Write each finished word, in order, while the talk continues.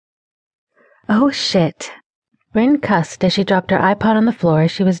Oh, shit. Rin cussed as she dropped her iPod on the floor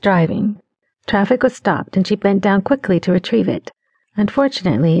as she was driving. Traffic was stopped and she bent down quickly to retrieve it.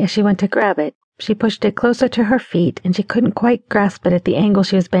 Unfortunately, as she went to grab it, she pushed it closer to her feet and she couldn't quite grasp it at the angle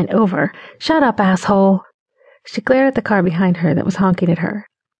she was bent over. Shut up, asshole! She glared at the car behind her that was honking at her.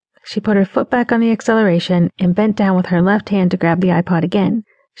 She put her foot back on the acceleration and bent down with her left hand to grab the iPod again.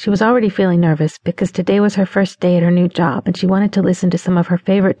 She was already feeling nervous because today was her first day at her new job and she wanted to listen to some of her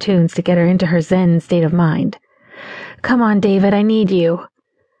favorite tunes to get her into her zen state of mind. Come on, David, I need you.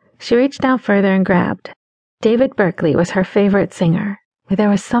 She reached down further and grabbed. David Berkeley was her favorite singer, but there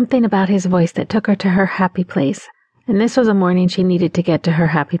was something about his voice that took her to her happy place, and this was a morning she needed to get to her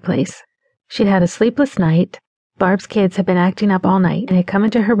happy place. She'd had a sleepless night. Barb's kids had been acting up all night and had come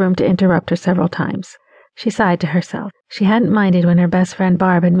into her room to interrupt her several times. She sighed to herself. She hadn't minded when her best friend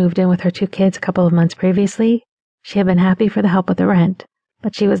Barb had moved in with her 2 kids a couple of months previously. She had been happy for the help with the rent,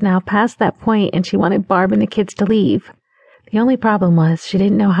 but she was now past that point and she wanted Barb and the kids to leave. The only problem was she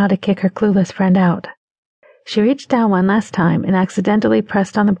didn't know how to kick her clueless friend out. She reached down one last time and accidentally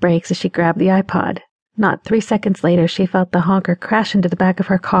pressed on the brakes as she grabbed the iPod. Not 3 seconds later, she felt the honker crash into the back of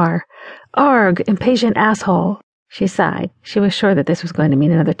her car. Arg, impatient asshole! She sighed. She was sure that this was going to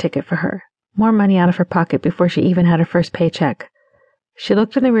mean another ticket for her. More money out of her pocket before she even had her first paycheck. She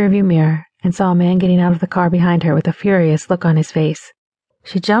looked in the rearview mirror and saw a man getting out of the car behind her with a furious look on his face.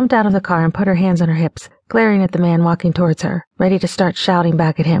 She jumped out of the car and put her hands on her hips, glaring at the man walking towards her, ready to start shouting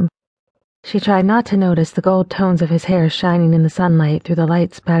back at him. She tried not to notice the gold tones of his hair shining in the sunlight through the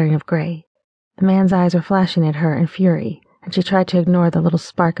light spattering of gray. The man's eyes were flashing at her in fury, and she tried to ignore the little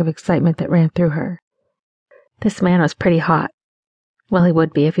spark of excitement that ran through her. This man was pretty hot. Well, he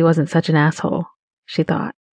would be if he wasn't such an asshole, she thought.